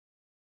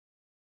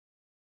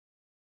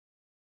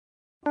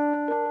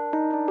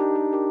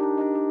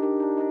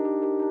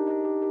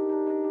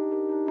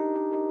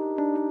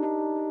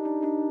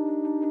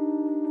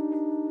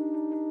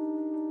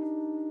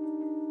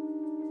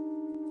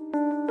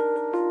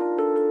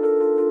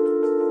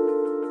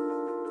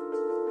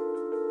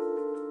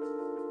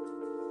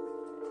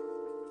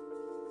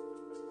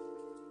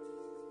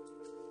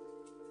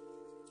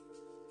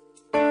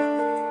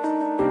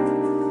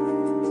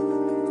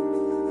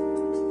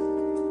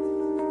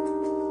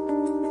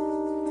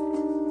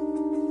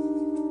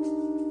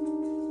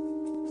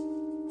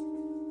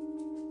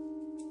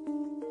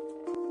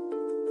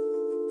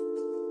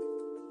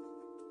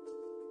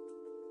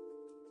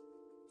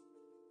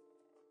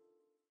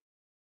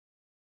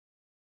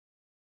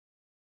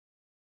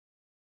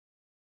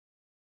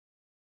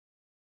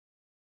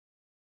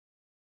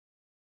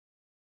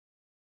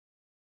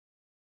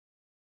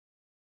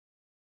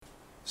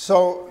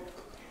So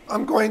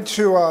I'm going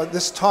to,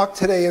 this talk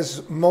today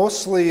is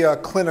mostly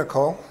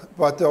clinical,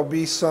 but there'll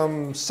be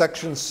some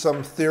sections,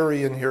 some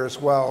theory in here as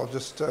well.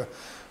 Just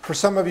for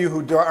some of you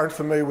who aren't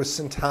familiar with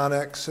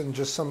syntonics and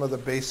just some of the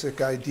basic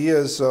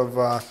ideas of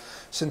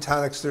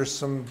syntonics, there's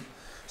some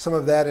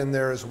of that in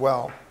there as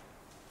well.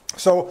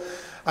 So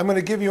I'm going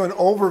to give you an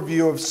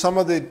overview of some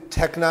of the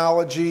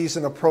technologies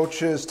and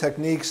approaches,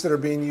 techniques that are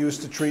being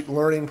used to treat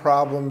learning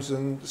problems,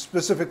 and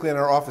specifically in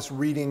our office,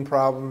 reading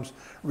problems,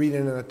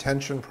 reading and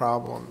attention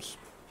problems.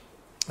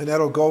 And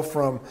that'll go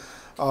from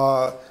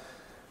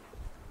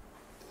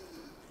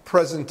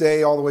present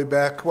day all the way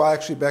back, well,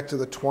 actually back to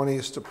the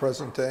 20s to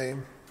present day.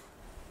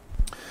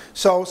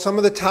 So some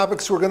of the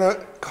topics we're going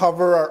to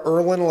cover are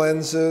Irlen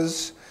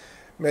Lenses.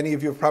 Many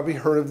of you have probably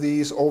heard of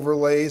these,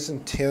 overlays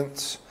and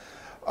tints.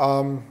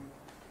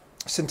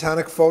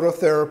 Syntonic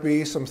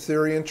phototherapy, some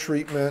theory and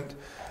treatment,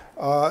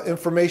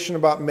 information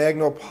about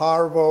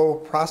magno-parvo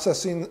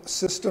processing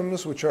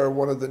systems, which are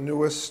one of the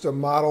newest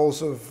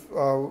models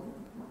of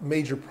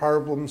major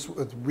problems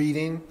with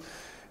reading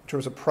in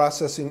terms of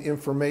processing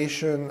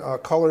information,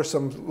 color,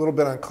 some little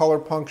bit on color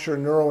puncture,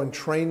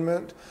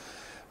 neuro-entrainment,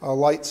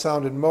 light,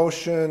 sound, and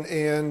motion,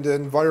 and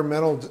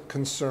environmental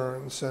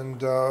concerns,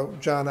 and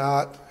John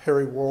Ott,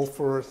 Harry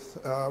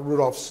Wolforth,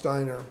 Rudolf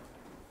Steiner.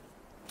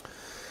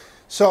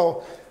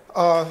 So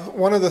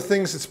one of the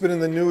things that's been in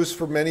the news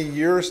for many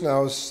years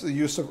now is the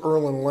use of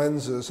Irlen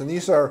Lenses, and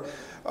these are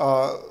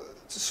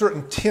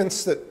certain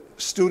tints that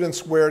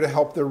students wear to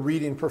help their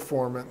reading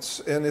performance,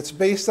 and it's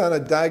based on a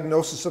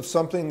diagnosis of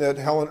something that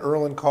Helen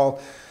Irlen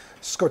called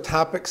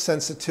scotopic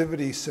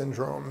sensitivity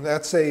syndrome.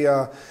 That's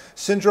a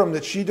syndrome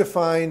that she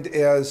defined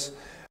as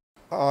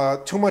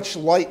too much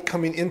light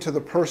coming into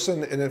the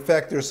person, and in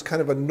fact there's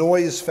kind of a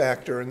noise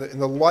factor, and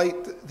the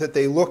light that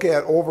they look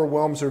at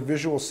overwhelms their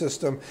visual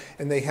system,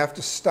 and they have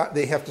to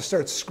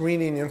start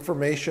screening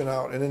information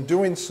out, and in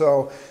doing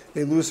so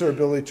they lose their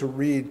ability to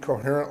read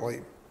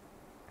coherently.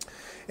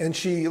 And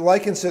she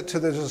likens it to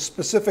there's a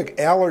specific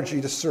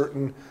allergy to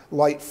certain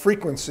light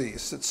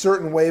frequencies, that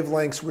certain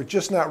wavelengths we're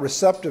just not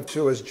receptive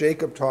to, as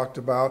Jacob talked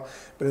about.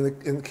 But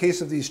in the case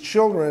of these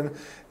children,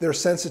 their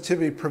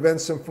sensitivity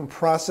prevents them from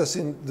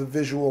processing the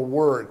visual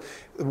word.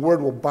 The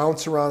word will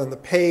bounce around on the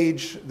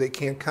page, they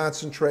can't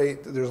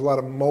concentrate, there's a lot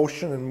of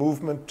motion and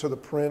movement to the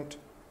print.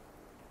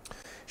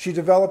 She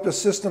developed a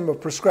system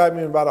of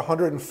prescribing about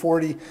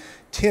 140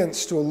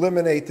 tints to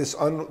eliminate these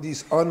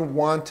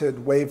unwanted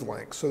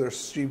wavelengths. So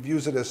she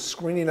views it as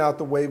screening out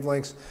the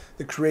wavelengths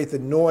that create the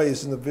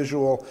noise in the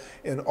visual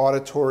and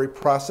auditory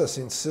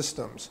processing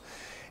systems.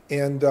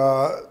 And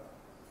the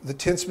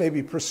tints may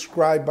be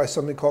prescribed by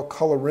something called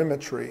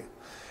colorimetry.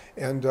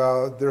 And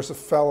there's a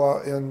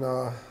fella in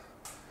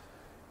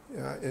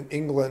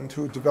England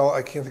who developed,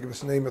 I can't think of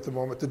his name at the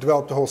moment, that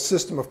developed a whole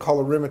system of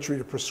colorimetry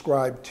to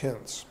prescribe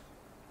tints.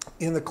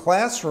 In the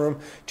classroom,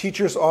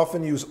 teachers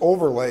often use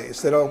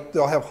overlays.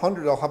 They'll have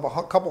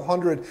a couple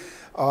hundred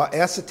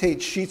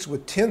acetate sheets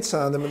with tints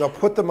on them, and they'll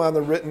put them on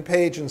the written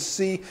page and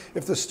see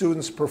if the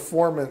student's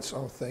performance,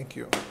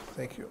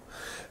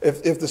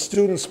 if the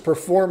student's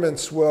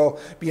performance will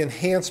be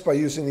enhanced by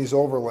using these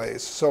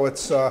overlays. So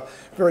it's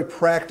very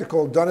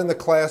practical, done in the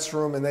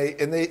classroom, and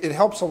it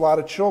helps a lot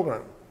of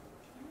children.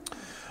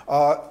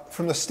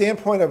 From the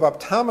standpoint of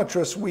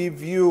optometrists, we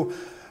view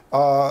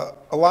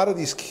a lot of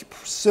these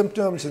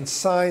symptoms and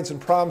signs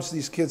and problems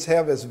these kids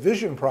have as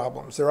vision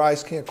problems. Their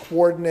eyes can't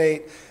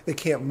coordinate, they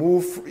can't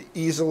move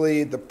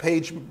easily, the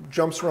page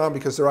jumps around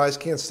because their eyes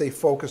can't stay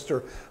focused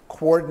or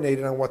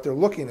coordinated on what they're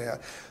looking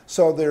at.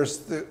 So there's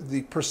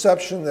the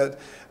perception that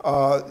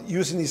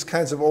using these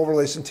kinds of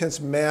overlays and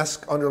tints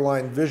mask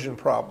underlying vision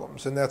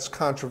problems, and that's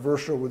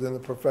controversial within the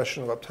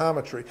profession of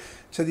optometry,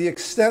 to the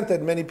extent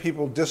that many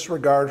people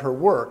disregard her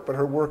work, but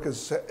her work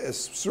is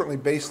certainly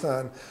based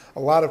on a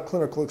lot of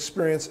clinical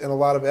experience and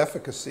a lot of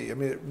efficacy. I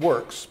mean, it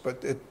works,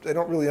 but they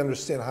don't really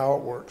understand how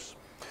it works.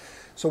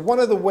 So one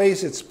of the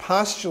ways it's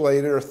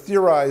postulated or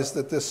theorized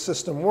that this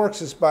system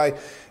works is by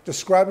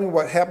describing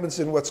what happens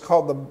in what's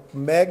called the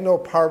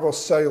magno-parvo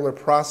cellular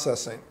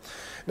processing.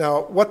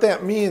 Now, what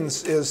that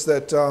means is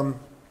that,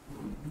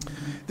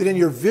 that in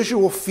your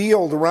visual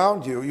field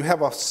around you, you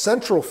have a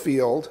central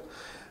field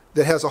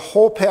that has a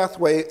whole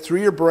pathway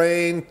through your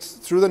brain,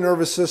 through the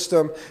nervous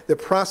system, that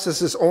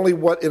processes only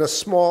what in a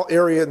small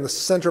area in the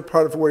center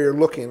part of where you're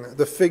looking,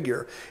 the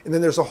figure. And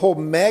then there's a whole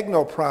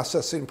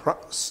magno-processing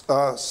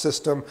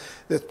system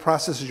that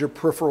processes your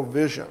peripheral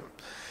vision.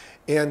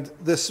 And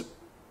this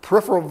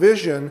peripheral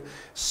vision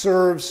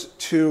serves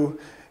to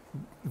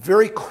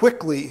very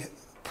quickly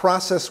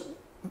process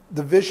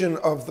the vision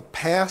of the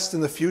past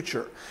and the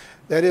future.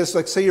 That is,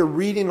 like say you're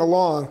reading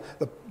along,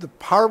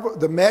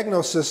 the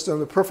magno system,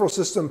 the peripheral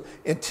system,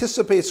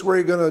 anticipates where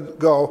you're going to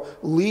go,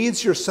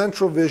 leads your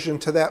central vision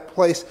to that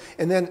place,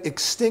 and then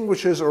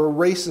extinguishes or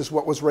erases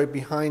what was right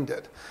behind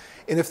it.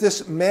 And if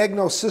this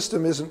magno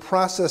system isn't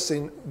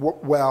processing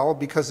well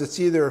because it's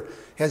either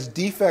has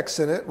defects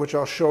in it, which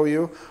I'll show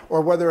you,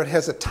 or whether it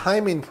has a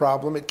timing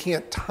problem, it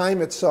can't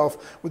time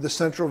itself with the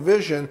central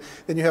vision,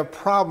 then you have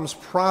problems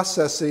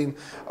processing,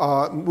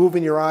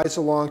 moving your eyes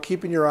along,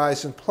 keeping your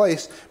eyes in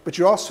place, but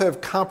you also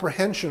have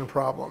comprehension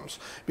problems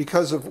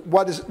because of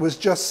what was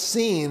just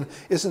seen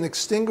isn't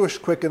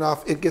extinguished quick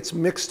enough. It gets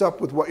mixed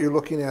up with what you're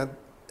looking at.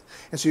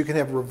 And so you can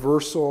have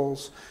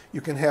reversals,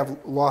 you can have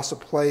loss of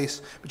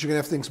place, but you can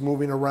have things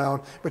moving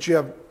around, but you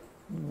have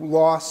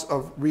loss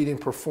of reading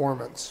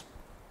performance.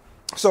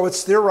 So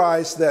it's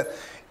theorized that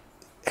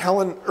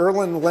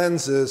Irlen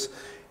Lenses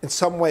in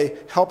some way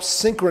help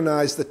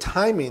synchronize the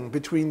timing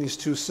between these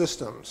two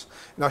systems.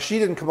 Now, she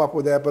didn't come up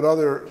with that, but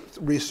other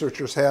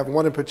researchers have.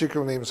 One in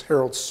particular named is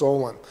Harold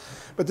Solon.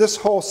 But this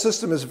whole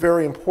system is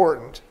very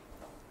important.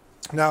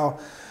 Now,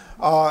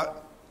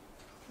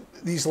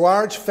 these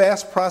large,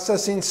 fast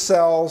processing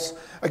cells,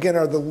 again,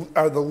 are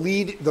the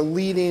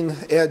leading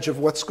edge of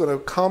what's going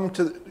to come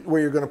to where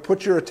you're going to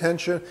put your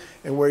attention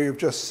and where you've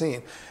just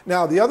seen.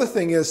 Now, the other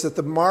thing is that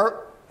the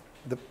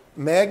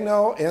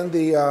magno and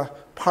the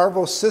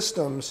parvo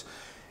systems,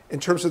 in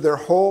terms of their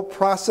whole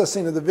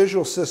processing of the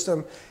visual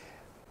system,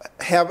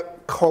 have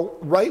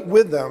right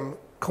with them,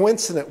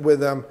 coincident with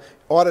them,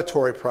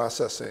 auditory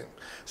processing.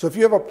 So if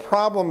you have a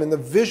problem in the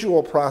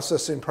visual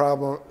processing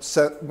problem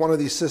set, one of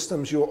these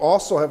systems, you'll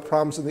also have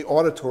problems in the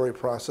auditory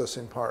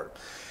processing part.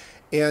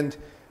 And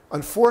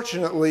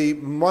unfortunately,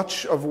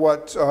 much of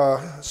what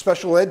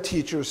special ed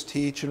teachers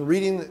teach and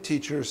reading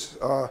teachers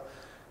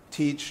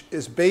teach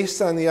is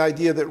based on the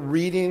idea that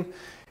reading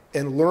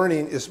and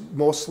learning is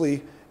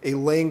mostly a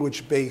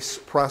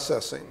language-based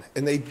processing,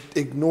 and they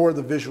ignore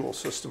the visual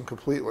system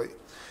completely.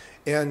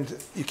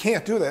 And you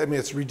can't do that. I mean,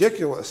 it's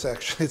ridiculous,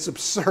 actually. It's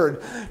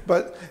absurd.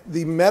 But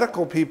the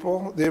medical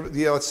people,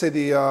 let's say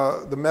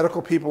the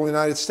medical people in the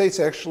United States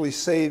actually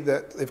say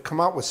that they've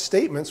come out with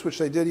statements, which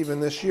they did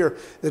even this year,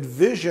 that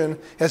vision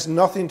has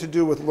nothing to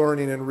do with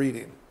learning and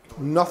reading.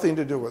 Nothing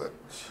to do with it.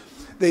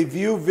 They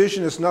view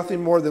vision as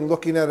nothing more than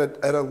looking at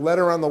a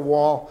letter on the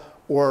wall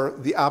or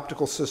the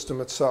optical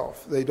system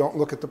itself. They don't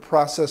look at the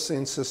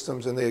processing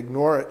systems and they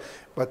ignore it,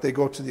 but they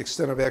go to the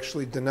extent of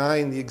actually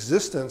denying the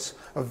existence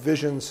of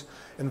vision's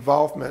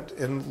involvement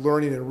in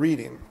learning and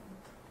reading.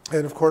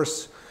 And of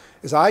course,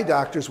 as eye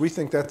doctors, we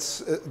think that's,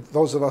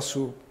 those of us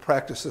who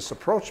practice this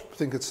approach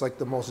think it's like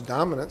the most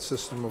dominant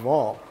system of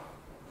all.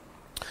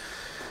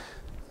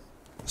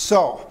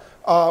 So,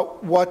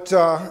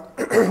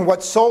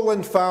 what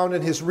Solon found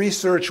in his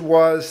research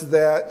was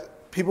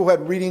that people who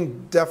had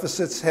reading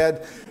deficits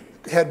had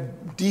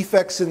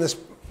defects in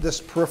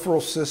this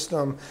peripheral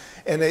system,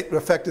 and it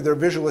affected their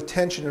visual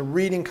attention and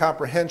reading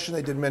comprehension.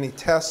 They did many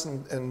tests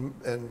and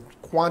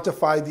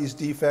quantified these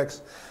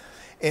defects,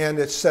 and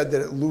it said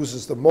that it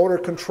loses the motor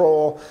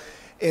control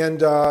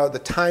and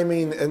the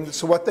timing. And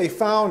so what they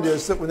found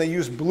is that when they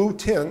used blue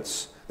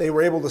tints, they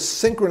were able to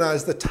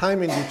synchronize the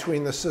timing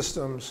between the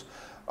systems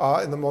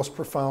in the most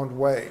profound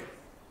way.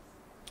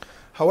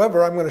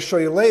 However, I'm going to show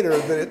you later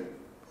that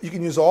you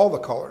can use all the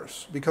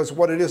colors, because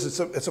what it is,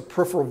 it's a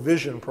peripheral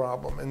vision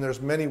problem, and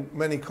there's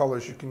many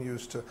colors you can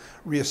use to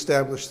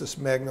reestablish this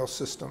magno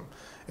system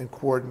and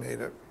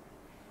coordinate it.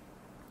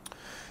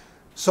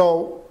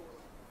 So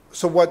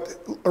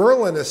what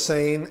Irlen is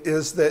saying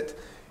is that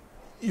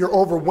you're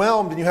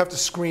overwhelmed and you have to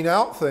screen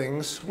out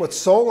things. What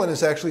Solon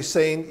is actually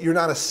saying, you're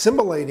not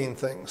assimilating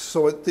things,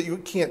 so that you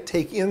can't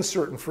take in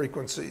certain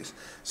frequencies.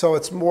 So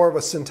it's more of a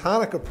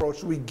syntonic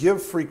approach. We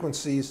give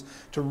frequencies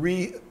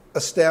to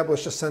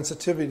establish a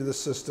sensitivity to the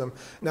system,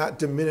 not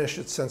diminish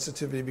its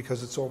sensitivity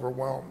because it's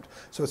overwhelmed.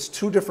 So it's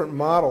two different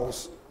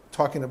models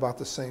talking about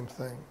the same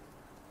thing.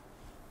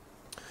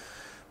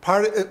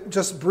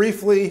 Just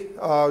briefly,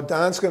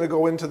 Don's going to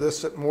go into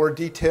this in more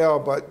detail,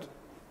 but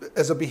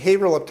as a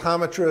behavioral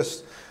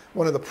optometrist,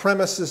 one of the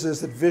premises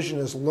is that vision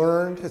is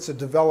learned. It's a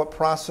developed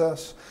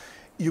process.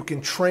 You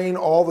can train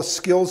all the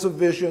skills of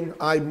vision,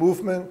 eye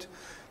movement,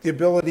 the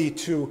ability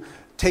to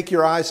take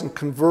your eyes and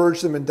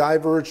converge them and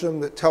diverge them.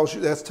 That tells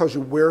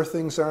you where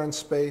things are in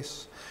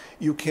space.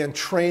 You can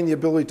train the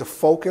ability to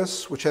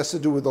focus, which has to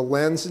do with the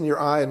lens in your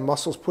eye, and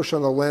muscles push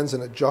on the lens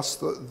and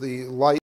adjust the light